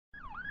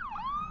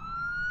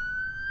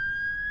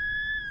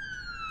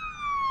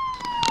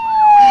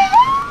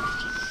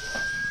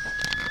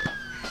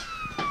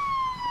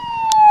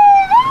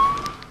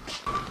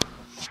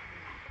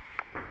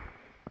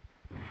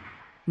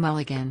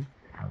Mulligan.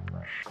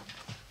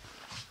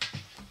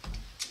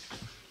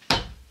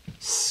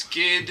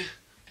 Skid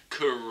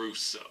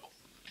Caruso.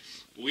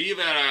 We've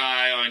had our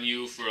eye on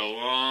you for a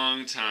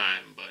long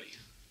time, buddy.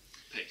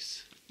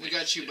 Pace. We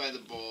got you by the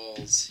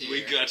balls here.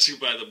 We got you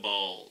by the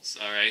balls,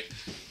 alright?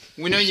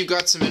 We know you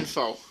got some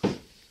info.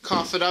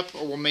 Cough it up,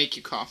 or we'll make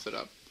you cough it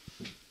up.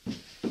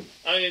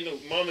 I ain't no...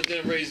 Mama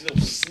didn't raise no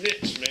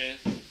snitch, man.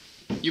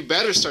 You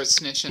better start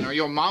snitching, or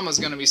your mama's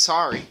gonna be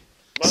sorry.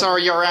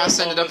 Sorry your ass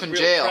ended up in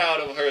jail. My mama's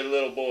real proud of her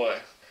little boy.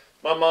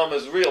 My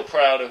mama's real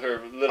proud of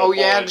her little boy. Oh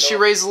yeah? Did she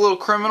raise a little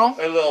criminal?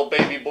 Her little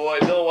baby boy.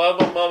 No, I'm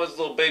my mama's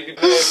little baby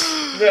boy.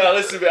 Now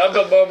listen to me, I'm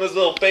my mama's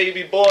little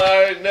baby boy.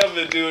 I ain't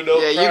never do no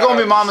crime. Yeah, you gonna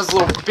be mama's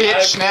little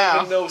bitch now.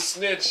 I'm no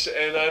snitch,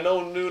 and I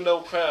don't do no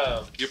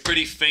crime. You're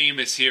pretty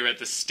famous here at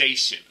the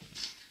station.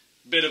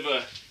 Bit of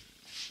a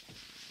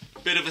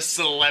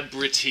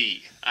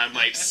celebrity, I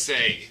might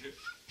say.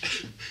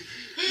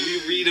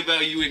 We read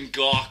about you in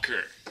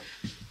Gawker.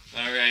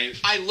 Alright?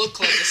 I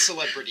look like a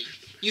celebrity.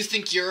 You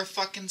think you're a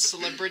fucking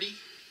celebrity?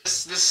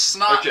 This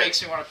snot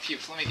makes me want to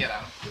puke. Let me get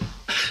out.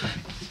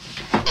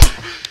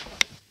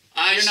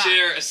 I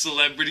share a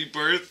celebrity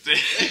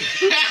birthday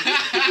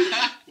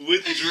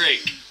with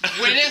Drake.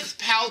 Gwyneth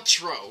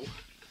Paltrow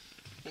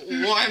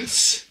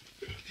once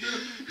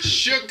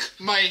shook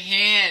my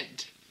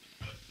hand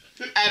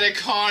at a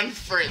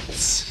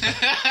conference.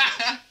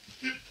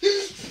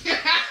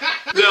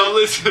 Now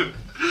listen,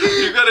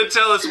 you gotta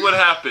tell us what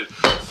happened.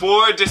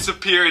 4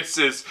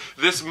 disappearances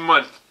this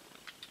month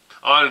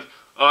on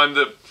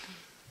the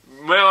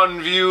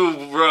Mountain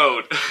View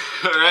Road.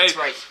 Alright? That's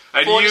right.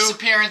 And 4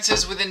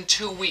 disappearances within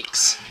 2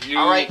 weeks. You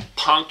alright?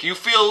 Punk, you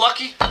feel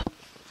lucky?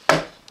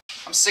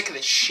 I'm sick of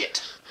this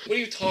shit. What are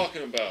you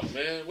talking about,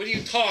 man? What are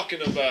you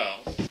talking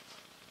about?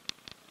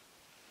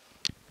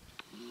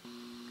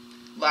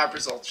 Lab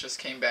results just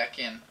came back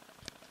in.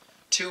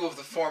 2 of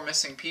the 4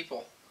 missing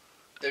people.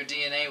 Their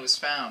DNA was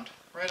found.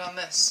 Right on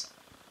this.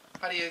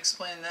 How do you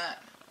explain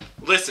that?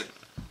 Listen,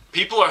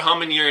 people are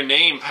humming your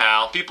name,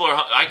 pal.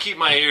 I keep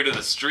my ear to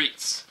the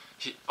streets.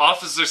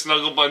 Officer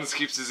Snugglebuns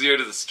keeps his ear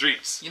to the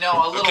streets. You know,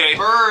 a little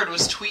bird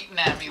was tweeting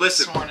at me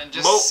this morning,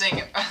 just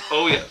singing.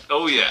 Oh yeah,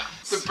 oh yeah.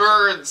 The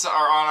birds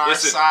are on our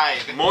side.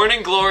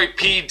 Morning Glory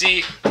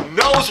PD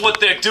knows what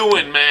they're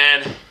doing,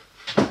 man.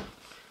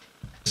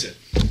 Listen,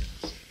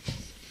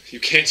 you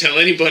can't tell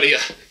anybody.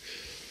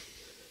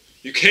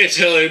 You can't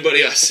tell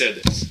anybody I said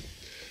this.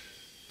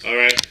 All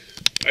right.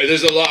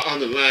 There's a lot on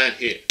the line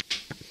here.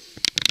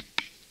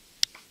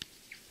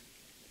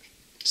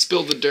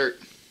 Spill the dirt.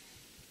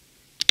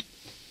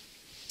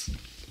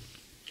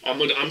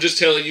 I'm just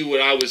telling you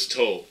what I was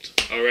told,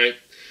 alright?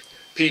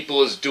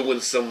 People is doing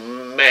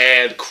some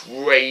mad,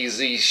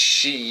 crazy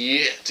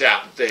shit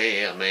out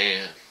there,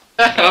 man.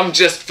 I'm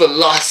just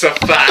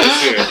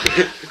philosophizing.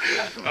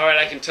 Alright,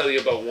 I can tell you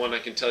about one. I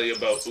can tell you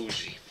about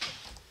Uji.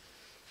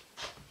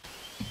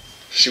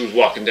 She was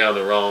walking down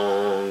the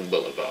wrong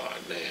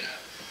boulevard, man.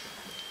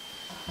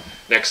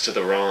 Next to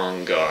the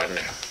wrong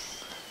gardener.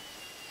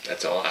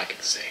 That's all I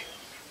can say.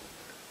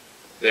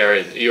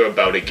 You're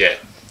about to get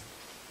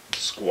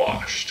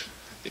squashed.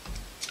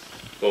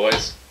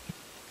 Boys,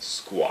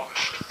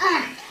 squashed.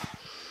 You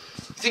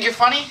think you're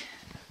funny?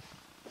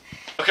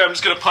 Okay, I'm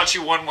just gonna punch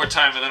you one more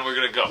time and then we're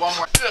gonna go. One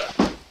more.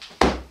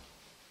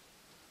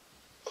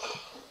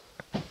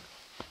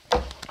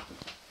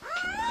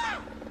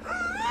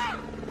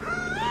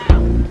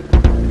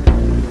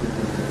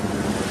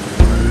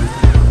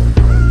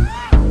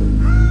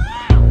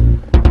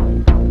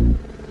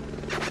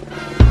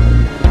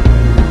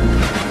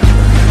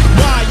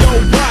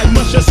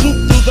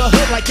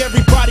 Like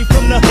everybody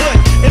from the hood,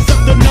 it's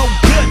up to no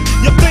good.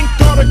 You think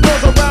all the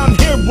girls around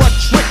here were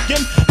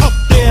tricking? Up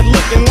there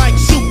looking like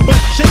super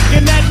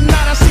chicken. At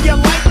night I see a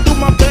light through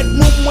my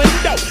bedroom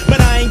window, but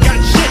I ain't got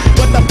shit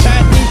with a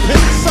patent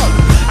pencil.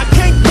 I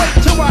can't wait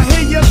till I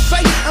hear you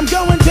say I'm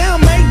going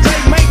down, Mayday,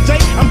 Mayday.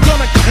 I'm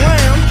gonna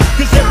clown,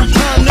 cause every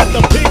time that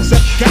the pigs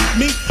have got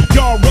me,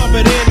 y'all rub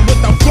it in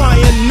with a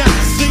flying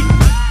Nazi.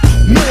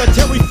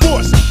 Military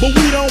force, but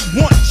we don't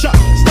want ya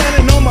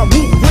standing on my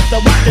roof with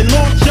the rocket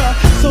launcher.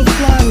 So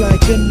fly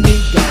like a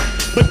nigga,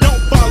 but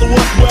don't follow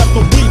us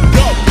wherever we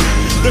go.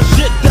 The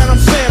shit that I'm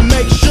saying,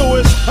 make sure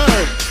it's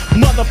heard.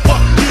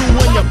 Motherfuck you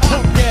and your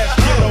punk ass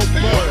ghetto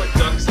bird.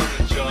 Ducks on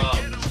the job,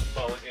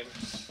 Mulligan.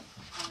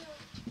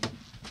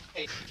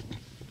 Hey.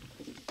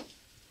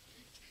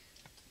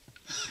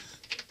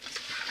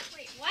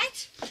 Wait,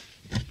 what?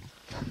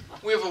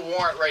 We have a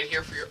warrant right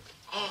here for your...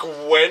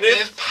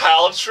 Gwyneth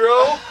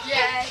Paltrow?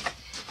 Yeah.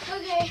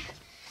 Okay.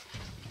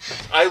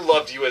 I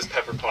loved you as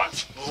Pepper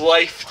Potts.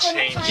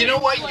 Life-changing. You know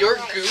what? Your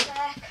goop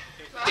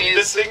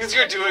The things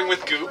you're doing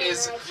with goop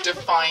is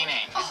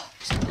defining.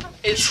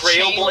 It's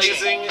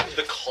trailblazing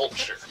the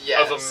culture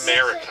of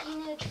America.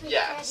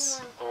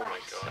 Yes. Oh my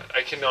god.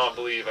 I cannot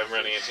believe I'm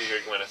running into here,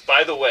 Gwyneth.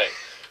 By the way,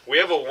 we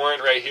have a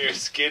warrant right here.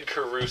 Skid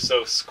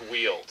Caruso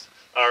squealed.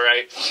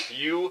 Alright?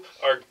 You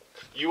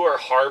are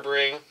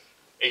harboring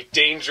a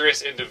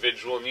dangerous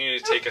individual and you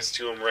need to take us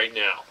to him right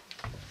now.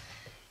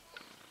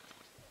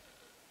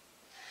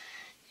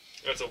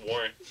 That's a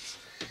warrant.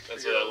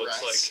 That's what that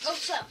looks like. Oh,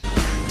 so.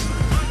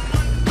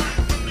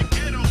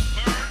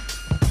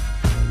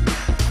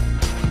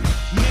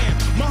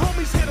 My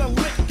homies hit a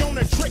lick on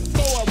a trick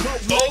for a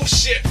road. Oh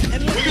shit! We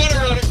gotta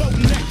run it.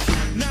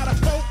 Not a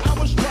boat, I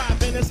was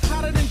driving. It's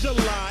hotter than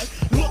July.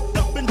 Looked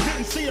up and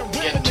didn't see a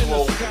ribbon in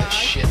the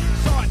sky.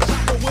 Saw a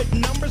chopper with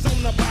numbers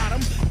on the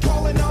bottom.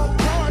 Calling all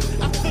cars,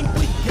 I think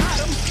we got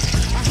him.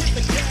 I hit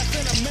the gas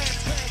in a mad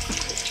pass.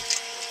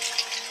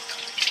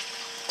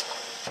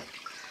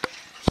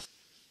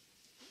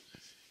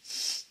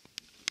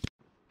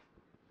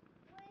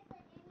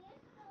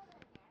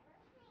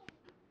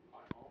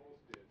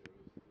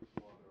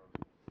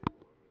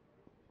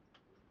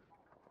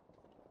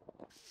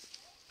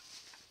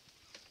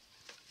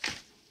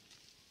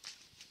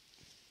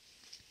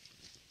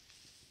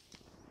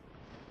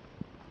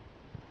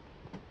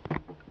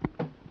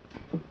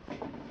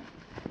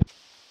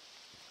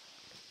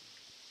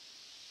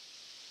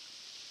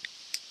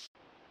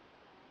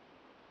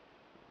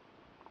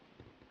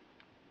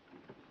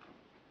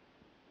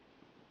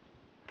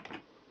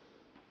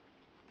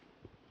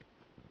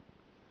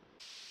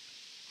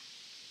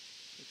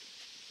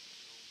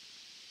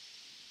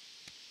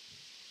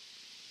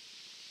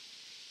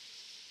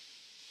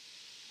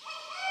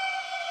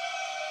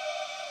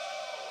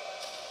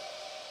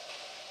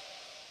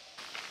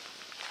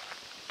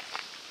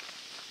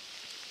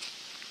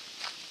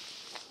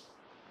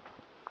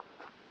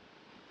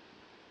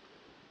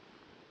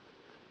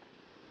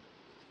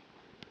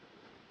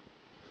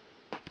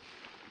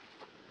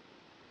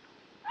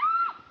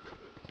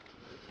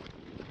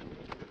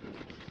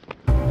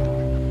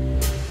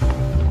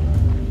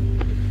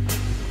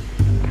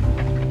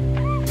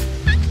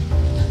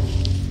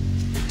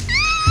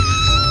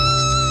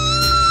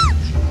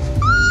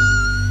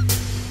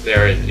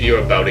 You're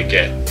about to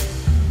get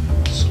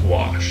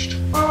squashed.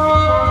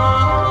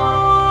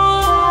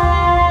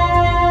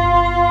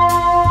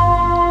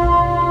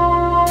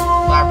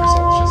 Lab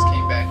results just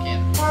came back in.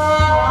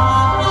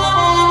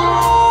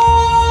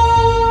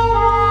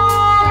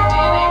 Their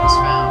DNA was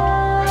found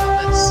right on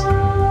this.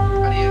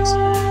 How do you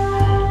explain?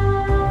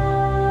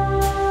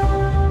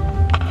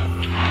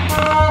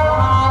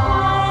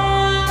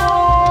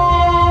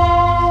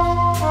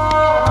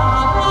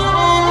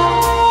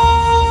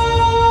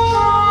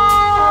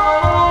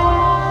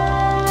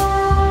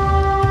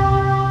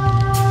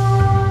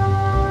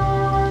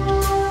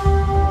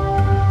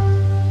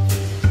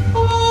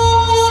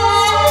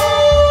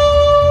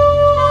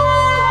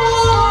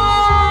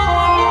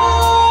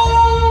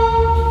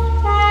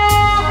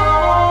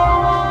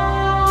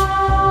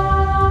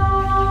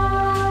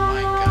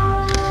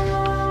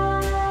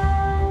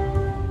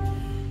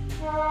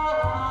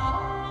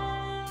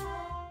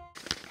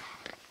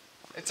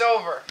 It's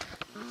over.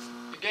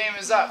 The game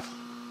is up.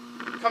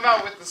 Come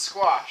out with the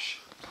squash.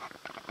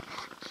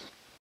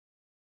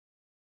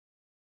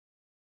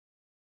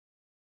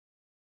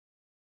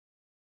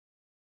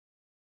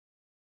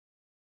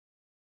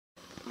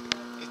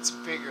 It's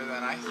bigger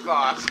than I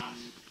thought.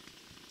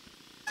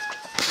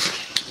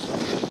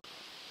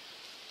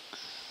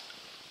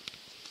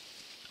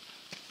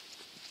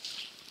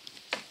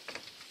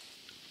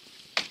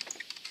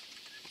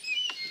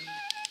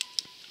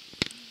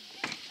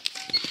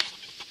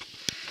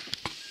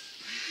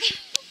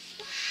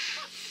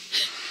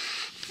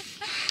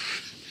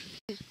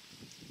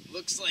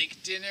 Looks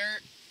like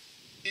dinner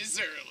is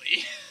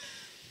early.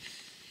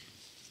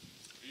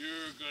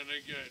 You're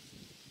gonna get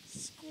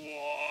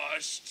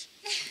squashed.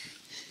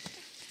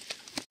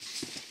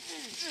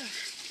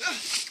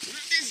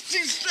 He's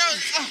too strong.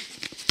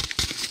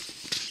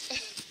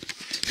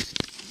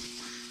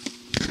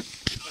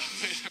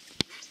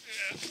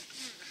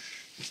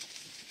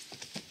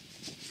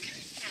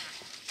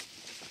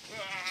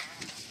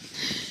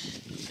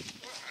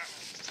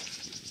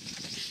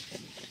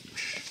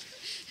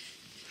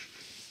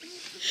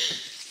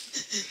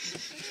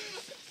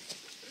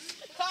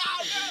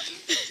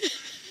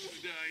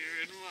 Now you're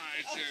in my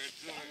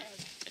territory.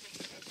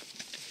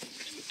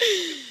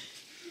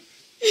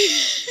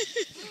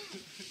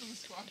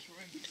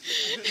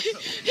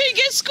 He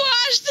gets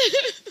squashed.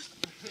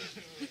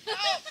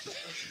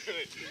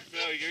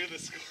 No, you're the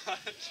squash.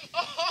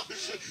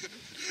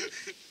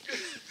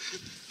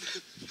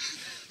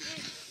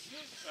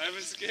 I've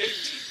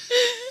escaped.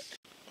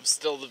 I'm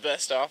still the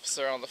best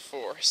officer on the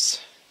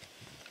force.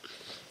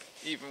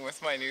 Even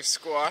with my new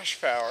squash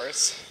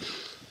powers.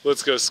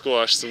 Let's go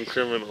squash some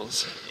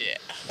criminals. Yeah.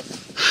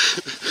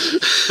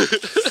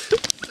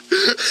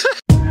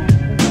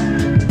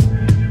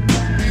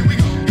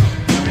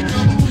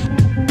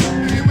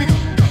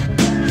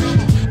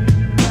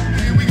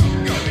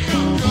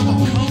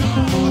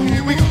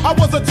 I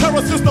was a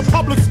terror since the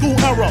public school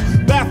era.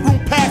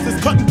 Bathroom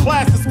passes, cutting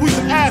classes,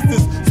 squeezing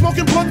asses.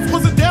 Smoking blunts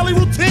was a daily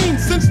routine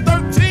since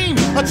 13.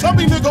 A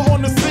chubby nigga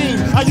on the scene.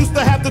 I used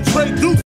to have the tray deuce.